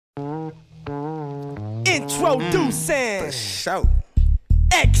Introducing for sure.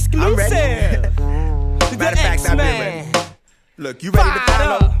 Exclusive. Matter of fact, I've been ready. Look, you ready to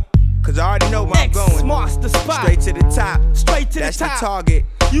follow? Cause I already know where I'm going. Marks the spot. Straight to the top. Straight to That's the top. the target.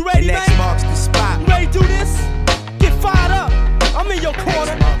 You ready, and X man? marks the spot. You ready to do this? Get fired up. I'm in your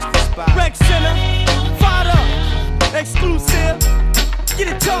corner. X marks the spot. Rec Center. Fired up. Exclusive. Get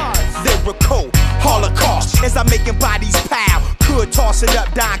it charged. Lyrical holocaust as I'm making bodies pow. Could toss it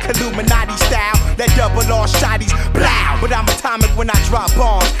up, Don Illuminati style. That double R shotties, blow. But I'm atomic when I drop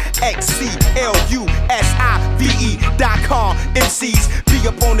bombs. Xclusive.com. MCs be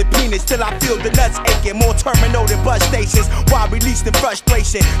up on the penis till I feel the nuts aching. More terminal than bus stations. While released in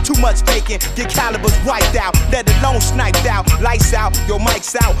frustration. Too much faking, get calibers wiped out. Let alone sniped out. Lights out, your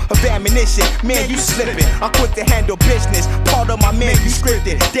mic's out of ammunition. Man, you slipping. I'm quick to handle business. Part of my man, you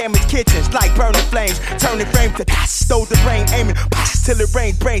scripted. Damaged kitchens like burning flames. Turning frame to stole the brain, aiming till it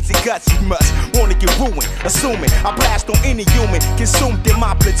rains brains and guts. You must wanna get ruined, assuming I blast on any human. Consumed in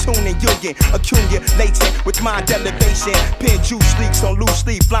my platoon and union. Accumulating with mind elevation. Pin juice leaks on loose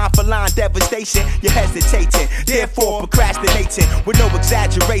sleep. Line for line devastation. You're hesitating, therefore procrastinating. With no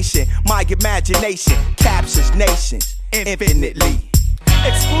exaggeration, my imagination captures nations infinitely.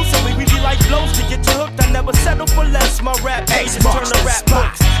 Exclusively, we be like blows to get you hooked. I never settle for less. My rap pages turn to rap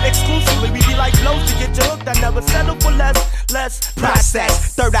books. Exclusively, we be like blows to get you hooked. I never settle for less.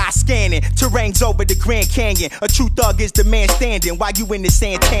 Process, third eye scanning. Terrains over the Grand Canyon. A true thug is the man standing while you in the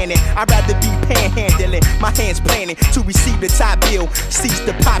sand tanning. I'd rather be panhandling. My hands planning to receive the top bill. Seize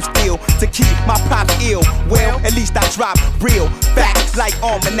the pop steal to keep my props ill. Well, at least I drop real facts like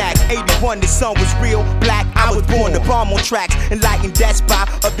almanacs. 81, the sun was real black. I was born to bomb on tracks. Enlightened despot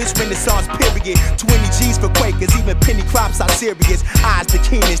of this Renaissance period. 20 G's for Quakers, even penny crops are serious. Eyes the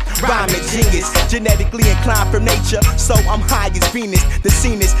keenest, rhyming genius. Genetically inclined from nature, so I'm high as Venus. The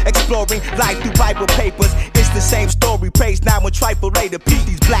scene is exploring life through Bible papers. It's the same story, praise now and trifle later. Beat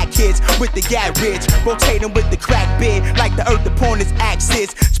these black kids with the garage, rotating with the crack bed like the earth upon its axis.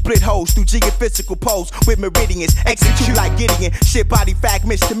 Split holes through geophysical poles with meridians. Execute like Gideon, shit body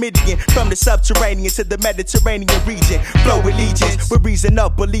fragments to Midian. From the subterranean to the Mediterranean region. Flow allegiance with reason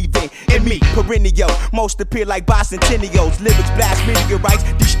of believing in me, perennial. Most appear like bicentennials. Lyrics blast meteorites,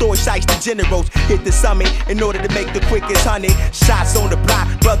 destroy sites to generals. Hit the summit in order to make the quickest 100 shots on the block.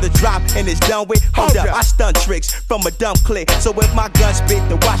 Brother drop and it's done with. Hold up, I stun tricks from a dumb clip. So if my gun spit,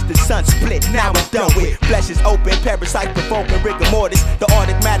 then watch the sun split. Now it's done with. Flesh is open, parasite provoking rigor mortis. The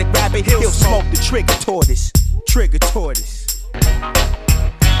automatic rabbit, he'll smoke the trigger tortoise. Trigger tortoise.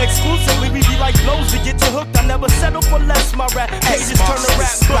 Exclusively, we be like blows to get you hooked. I never settle for less. My rap pages turn to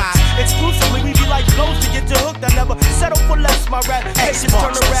rap books. Exclusively, we be like blows to get you hooked. I never settle for less. My rap pages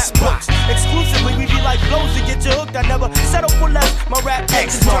turn to rap books. Exclusively, we be like blows to get you hooked. I never settle for less. My rap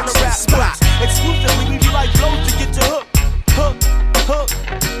pages turn to rap books. Exclusively, we be like blows to get you hooked. Hook.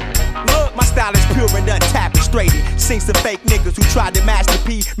 My style is pure and untapesturated. Seen some fake niggas who tried to master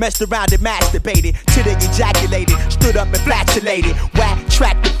P, messed around and masturbated till they ejaculated, stood up and flatulated, whack,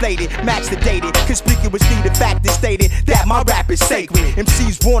 track deflated, match the dated, conspicuously the fact is stated that my rap is sacred.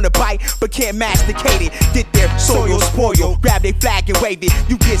 MCs wanna bite but can't masticate it. Get their soil spoil, grab their flag and wave it.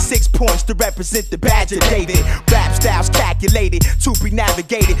 You get 6 points to represent the badge of David. Rap styles calculated to be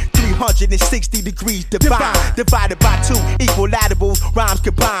navigated 360 degrees divine, divided by 2 equilaterals, rhymes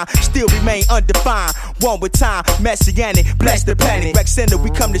combined, still remain undefined. One with time, messianic, bless the planet. Rec Center, we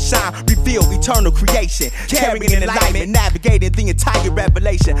come to shine, reveal eternal creation. Carrying enlightenment, navigating the entire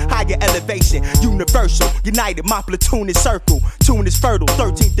revelation. Higher elevation, universal, united, my platoon is circle. Tune is fertile,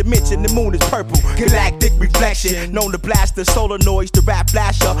 13th dimension, the moon is purple. Galactic reflection, known to blast the solar noise, the rap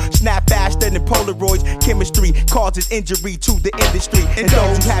flasher. Snap faster than Polaroids, chemistry causes injury to the industry. And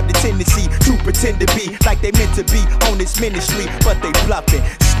those who have the tendency to pretend to be like they meant to be on this ministry, but they bluffing,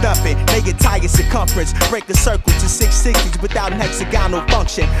 snuffing, they entire circumference. Break the circle to 660s without an hexagonal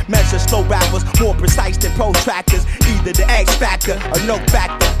function. Measure slow rappers more precise than protractors. Either the X factor or no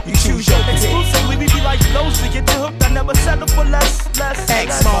factor. You choose your pick. Exclusively, we be like blows to get you hooked. I never settle for less.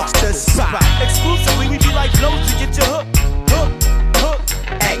 X marks the spot. Exclusively, we be like blows to get you hooked.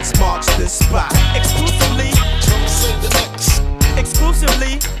 X marks the spot. Exclusively,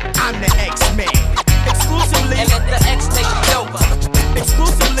 exclusively, I'm the X-Man. Exclusively, and let the X take it over.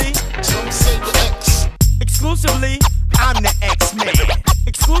 Exclusively, exclusively, I'm the X-Man.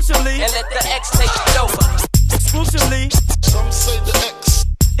 Exclusively, and let the X take it over. Exclusively, some say the X.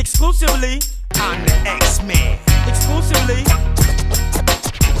 Exclusively, I'm the X-Man. Exclusively,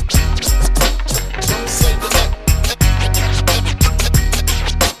 Some say the